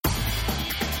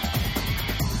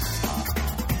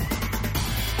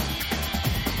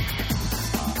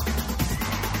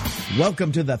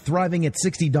Welcome to the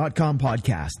ThrivingAt60.com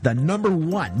podcast, the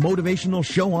 #1 motivational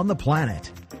show on the planet.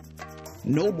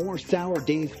 No more sour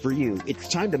days for you. It's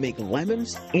time to make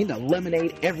lemons into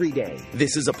lemonade every day.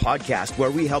 This is a podcast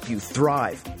where we help you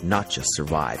thrive, not just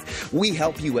survive. We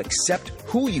help you accept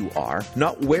who you are,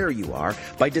 not where you are,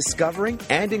 by discovering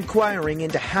and inquiring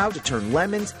into how to turn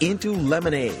lemons into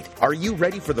lemonade. Are you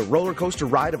ready for the roller coaster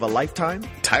ride of a lifetime?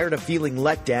 Tired of feeling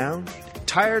let down?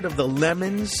 Tired of the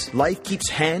lemons life keeps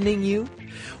handing you?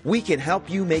 We can help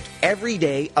you make every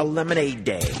day a lemonade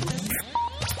day.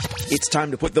 It's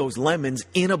time to put those lemons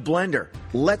in a blender.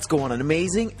 Let's go on an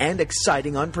amazing and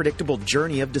exciting unpredictable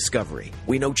journey of discovery.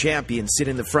 We know champions sit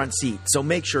in the front seat, so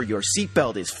make sure your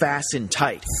seatbelt is fastened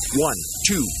tight. 1,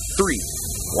 2, 3,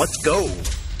 let's go.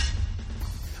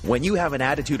 When you have an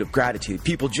attitude of gratitude,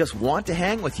 people just want to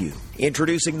hang with you.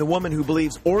 Introducing the woman who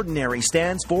believes ordinary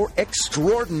stands for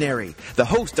extraordinary. The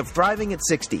host of Thriving at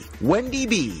 60, Wendy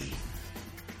B.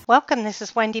 Welcome, this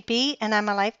is Wendy B, and I'm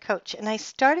a life coach. And I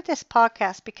started this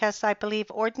podcast because I believe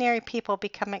ordinary people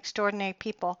become extraordinary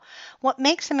people. What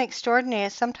makes them extraordinary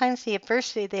is sometimes the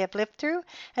adversity they have lived through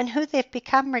and who they've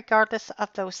become regardless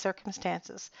of those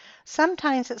circumstances.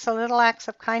 Sometimes it's the little acts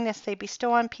of kindness they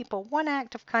bestow on people, one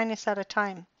act of kindness at a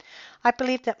time. I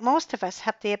believe that most of us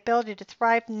have the ability to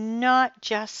thrive, not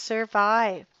just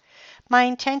survive. My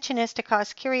intention is to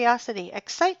cause curiosity,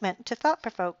 excitement, to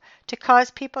thought-provoke, to cause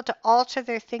people to alter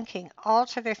their thinking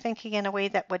in a way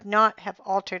that would not have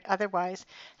altered otherwise,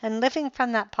 and living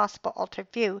from that possible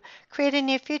altered view, create a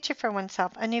new future for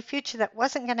oneself, a new future that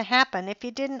wasn't going to happen if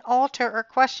you didn't alter or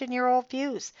question your old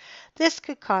views. This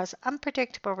could cause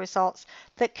unpredictable results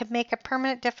that could make a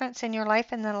permanent difference in your life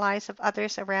and the lives of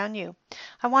others around you.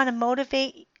 I want to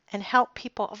motivate and help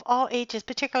people of all ages,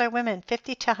 particularly women,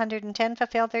 50 to 110,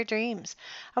 fulfill their dreams.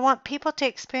 I want people to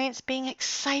experience being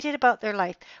excited about their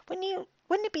life.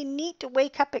 Wouldn't it be neat to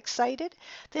wake up excited?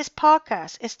 This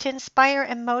podcast is to inspire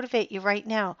and motivate you right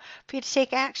now, for you to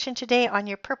take action today on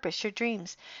your purpose, your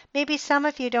dreams. Maybe some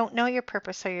of you don't know your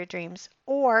purpose or your dreams,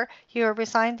 or you are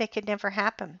resigned they could never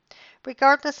happen.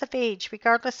 Regardless of age,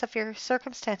 regardless of your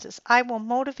circumstances, I will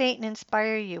motivate and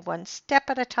inspire you one step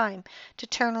at a time to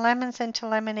turn lemons into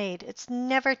lemonade. It's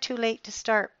never too late to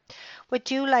start.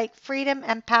 Would you like freedom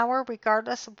and power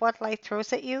regardless of what life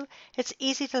throws at you? It's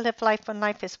easy to live life when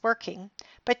life is working,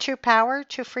 but true power,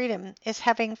 true freedom is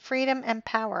having freedom and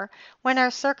power when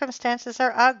our circumstances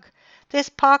are ugh. This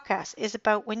podcast is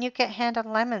about when you get handed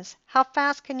lemons, how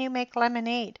fast can you make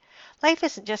lemonade? Life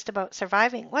isn't just about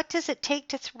surviving. What does it take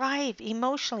to thrive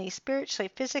emotionally,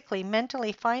 spiritually, physically,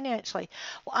 mentally, financially?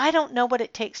 Well, I don't know what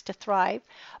it takes to thrive,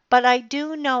 but I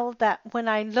do know that when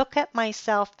I look at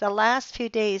myself the last few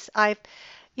days, I've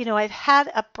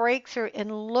had a breakthrough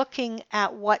in looking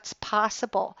at what's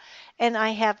possible, and I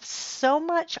have so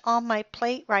much on my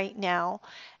plate right now.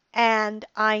 And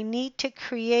I need to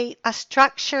create a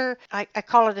structure. I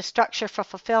call it a structure for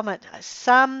fulfillment. It's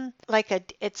like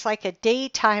a day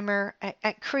timer.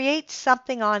 I create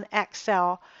something on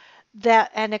Excel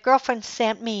and a girlfriend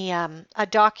sent me a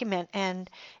document, and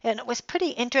it was pretty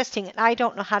interesting. And I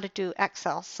don't know how to do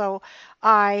Excel, so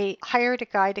I hired a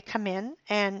guy to come in,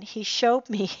 and he showed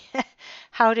me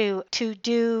how to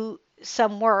do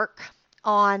some work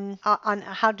on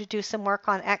how to do some work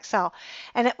on Excel.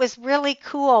 And it was really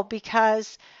cool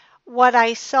because what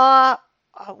I saw,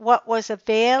 what was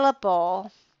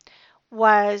available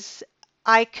was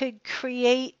I could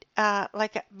create,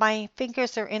 my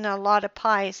fingers are in a lot of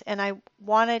pies, and I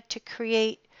wanted to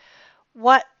create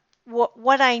what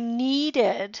I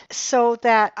needed so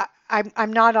that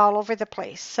I'm not all over the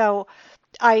place. So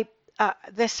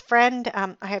this friend,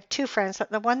 I have two friends,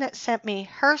 but the one that sent me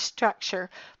her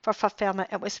structure for fulfillment,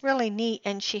 it was really neat.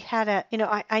 And she had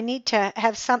I need to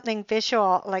have something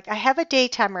visual. Like I have a day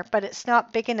timer, but it's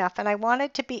not big enough. And I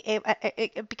wanted to be able,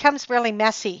 it becomes really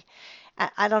messy.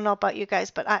 I don't know about you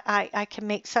guys, but I can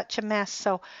make such a mess.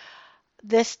 So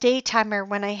this day timer,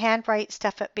 when I handwrite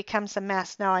stuff, it becomes a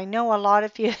mess. Now I know a lot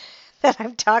of you that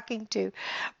I'm talking to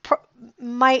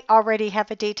might already have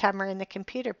a day timer in the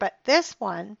computer, but this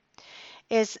one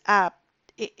is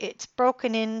it's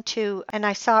broken into, and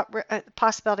I saw a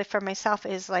possibility for myself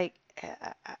is like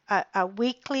a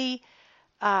weekly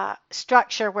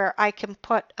structure where I can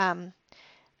put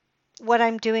what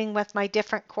I'm doing with my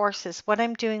different courses, what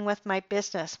I'm doing with my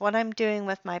business, what I'm doing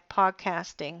with my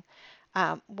podcasting,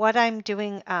 what I'm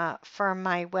doing for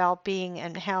my well-being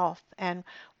and health, and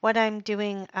what I'm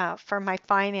doing for my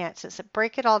finances.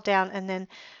 Break it all down and then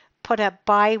put a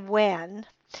by when.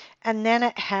 And then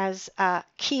it has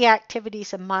key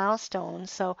activities and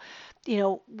milestones. So,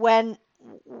 when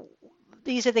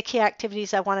these are the key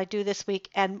activities I want to do this week,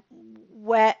 and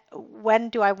when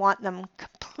do I want them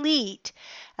complete?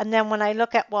 And then when I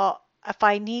look at, well, if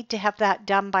I need to have that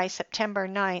done by September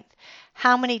 9th,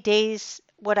 how many days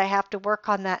would I have to work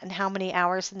on that and how many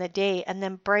hours in the day, and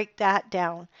then break that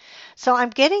down. So I'm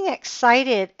getting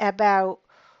excited about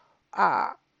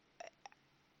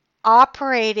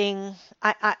operating.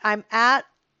 I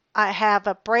have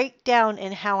a breakdown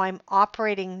in how I'm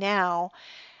operating now,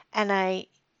 and I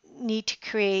need to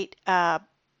create a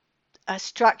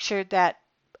structure that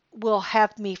will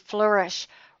have me flourish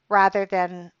rather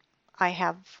than I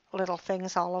have little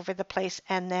things all over the place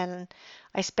and then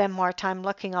I spend more time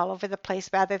looking all over the place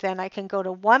rather than I can go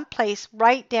to one place,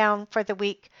 write down for the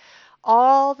week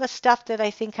all the stuff that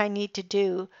I think I need to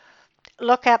do,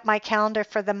 look at my calendar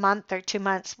for the month or 2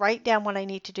 months, write down what I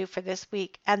need to do for this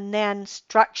week, and then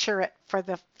structure it for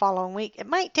the following week. It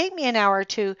might take me an hour or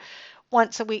two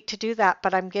once a week to do that,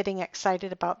 but I'm getting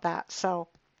excited about that. So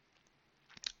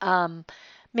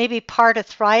maybe part of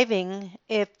thriving,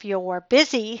 if you're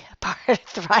busy, part of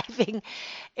thriving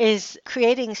is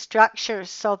creating structures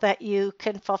so that you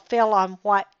can fulfill on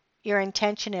what your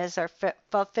intention is or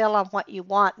fulfill on what you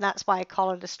want. And that's why I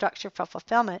call it a structure for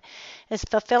fulfillment, is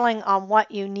fulfilling on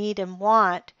what you need and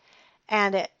want.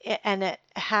 And it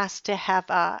has to have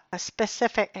a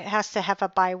specific, it has to have a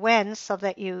by when so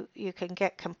that you can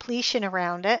get completion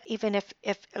around it, even if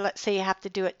let's say you have to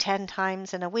do it 10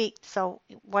 times in a week. So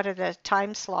what are the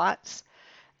time slots?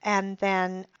 And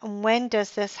then when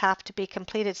does this have to be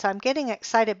completed? So I'm getting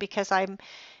excited because I'm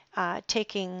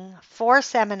taking 4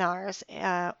 seminars,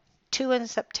 1 in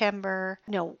September,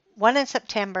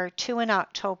 2 in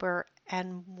October,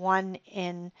 and 1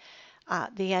 in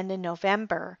the end of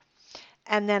November.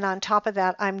 And then on top of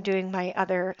that, I'm doing my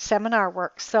other seminar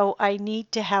work. So I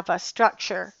need to have a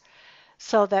structure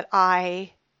so that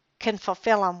I can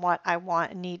fulfill on what I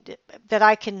want and need, that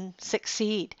I can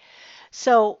succeed.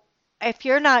 So if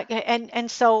you're not, and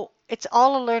so it's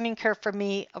all a learning curve for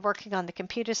me. Working on the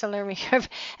computer's a learning curve.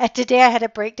 And today I had a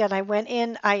breakdown. I went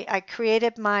in, I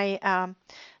created my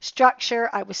structure.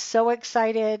 I was so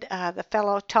excited. The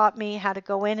fellow taught me how to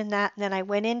go in and that. And then I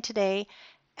went in today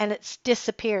and it's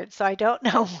disappeared. So I don't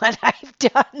know what I've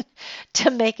done to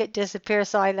make it disappear.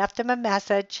 So I left him a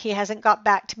message. He hasn't got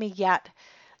back to me yet.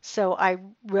 So I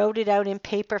wrote it out in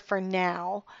paper for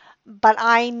now. But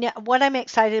what I'm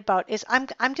excited about is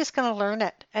I'm just going to learn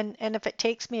it. And if it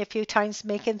takes me a few times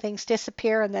making things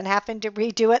disappear and then having to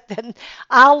redo it, then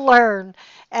I'll learn.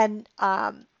 And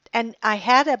I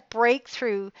had a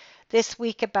breakthrough this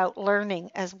week about learning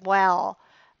as well.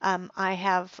 I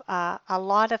have a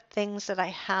lot of things that I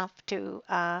have to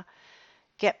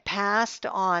get passed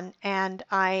on, and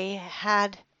I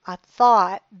had a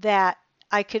thought that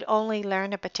I could only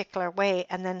learn a particular way,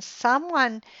 and then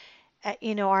someone,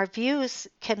 our views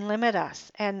can limit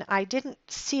us, and I didn't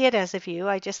see it as a view.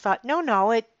 I just thought,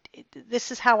 no,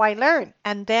 this is how I learn.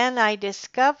 And then I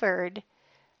discovered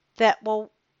that, well,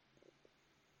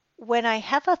 when I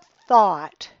have a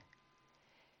thought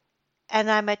and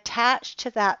I'm attached to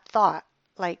that thought,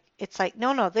 it's like,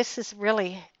 no, this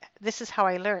is how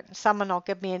I learn. Someone will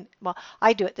give me,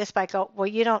 I do it this way. I go, well,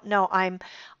 you don't know, I'm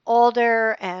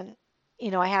older and,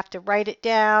 I have to write it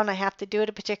down. I have to do it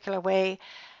a particular way.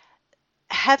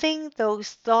 Having those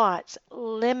thoughts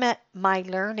limit my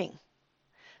learning.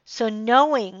 So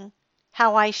knowing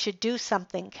how I should do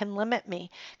something can limit me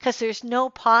because there's no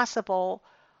possible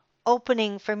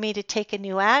opening for me to take a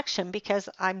new action because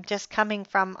I'm just coming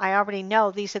from, I already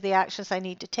know these are the actions I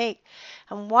need to take.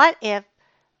 And what if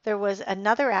there was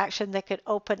another action that could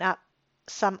open up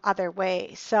some other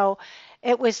way? So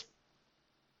it was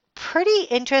pretty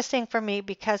interesting for me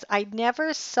because I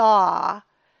never saw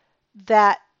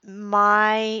that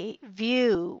my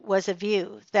view was a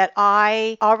view, that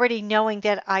I already knowing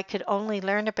that I could only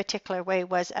learn a particular way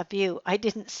was a view. I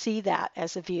didn't see that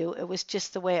as a view. It was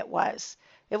just the way it was.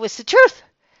 It was the truth,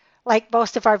 like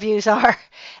most of our views are.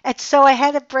 And so I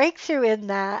had a breakthrough in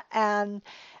that. And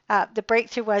the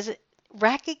breakthrough was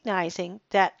recognizing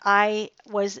that I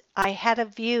had a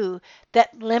view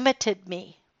that limited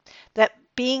me, that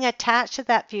being attached to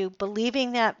that view,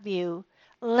 believing that view,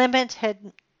 limited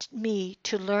me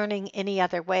to learning any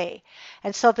other way.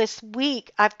 And so this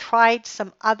week I've tried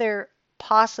some other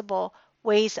possible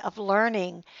ways of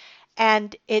learning,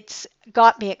 and it's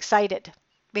got me excited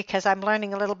because I'm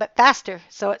learning a little bit faster.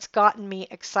 So it's gotten me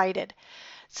excited.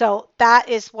 So that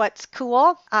is what's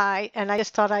cool. I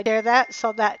just thought I'd share that.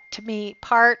 So that to me,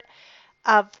 part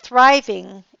of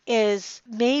thriving is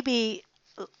maybe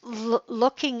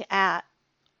looking at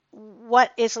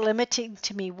what is limiting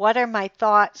to me. What are my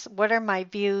thoughts? What are my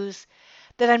views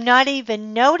that I'm not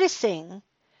even noticing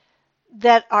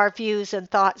that are views and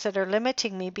thoughts that are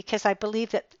limiting me, because I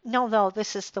believe that no,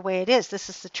 this is the way it is. This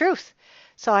is the truth.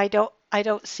 So I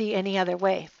don't see any other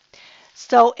way.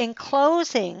 So in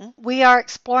closing, we are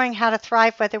exploring how to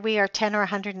thrive whether we are 10 or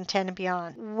 110 and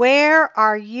beyond. Where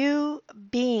are you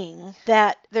being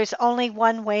that there's only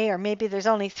one way, or maybe there's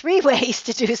only 3 ways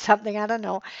to do something, I don't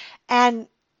know, and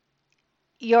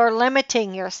you're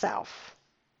limiting yourself,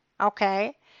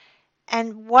 okay?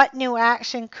 And what new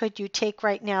action could you take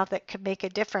right now that could make a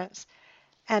difference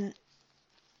and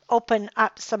open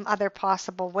up some other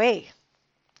possible way?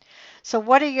 So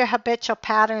what are your habitual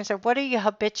patterns, or what are your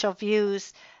habitual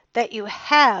views that you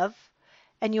have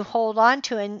and you hold on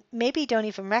to and maybe don't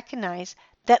even recognize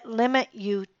that limit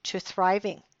you to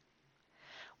thriving?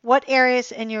 What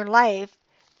areas in your life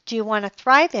do you want to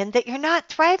thrive in that you're not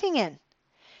thriving in?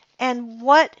 And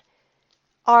what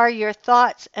are your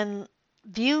thoughts and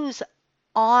views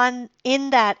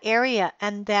in that area,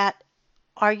 and that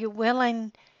are you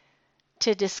willing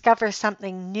to discover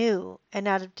something new? And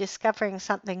out of discovering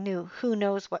something new, who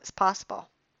knows what's possible?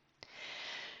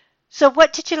 So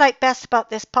what did you like best about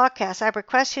this podcast? I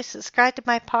request you subscribe to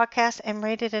my podcast and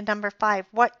rate it a number 5.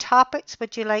 What topics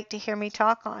would you like to hear me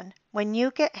talk on? When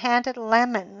you get handed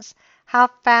lemons, how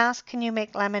fast can you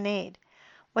make lemonade?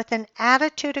 With an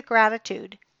attitude of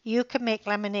gratitude, you can make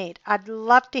lemonade. I'd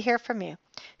love to hear from you.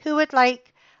 Who would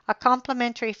like a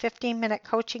complimentary 15-minute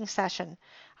coaching session?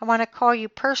 I want to call you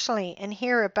personally and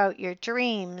hear about your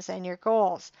dreams and your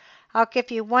goals. I'll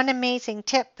give you one amazing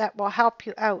tip that will help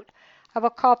you out. I will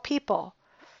call people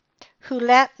who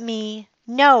let me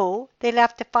know they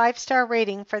left a 5-star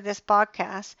rating for this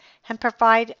podcast and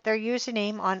provide their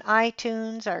username on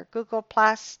iTunes or Google+.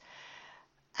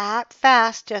 Act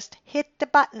fast. Just hit the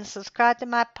button, subscribe to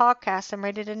my podcast, and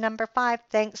rate it a number 5.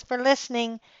 Thanks for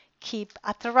listening. Keep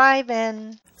a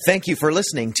thriving. Thank you for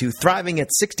listening to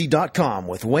ThrivingAt60.com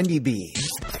with Wendy B.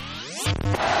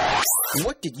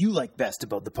 What did you like best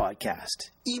about the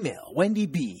podcast? Email Wendy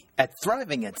B at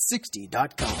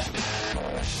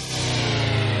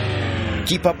ThrivingAt60.com.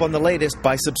 Keep up on the latest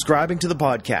by subscribing to the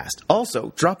podcast.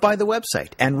 Also, drop by the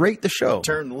website and rate the show.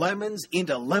 Turn lemons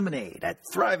into lemonade at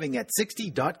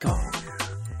ThrivingAt60.com.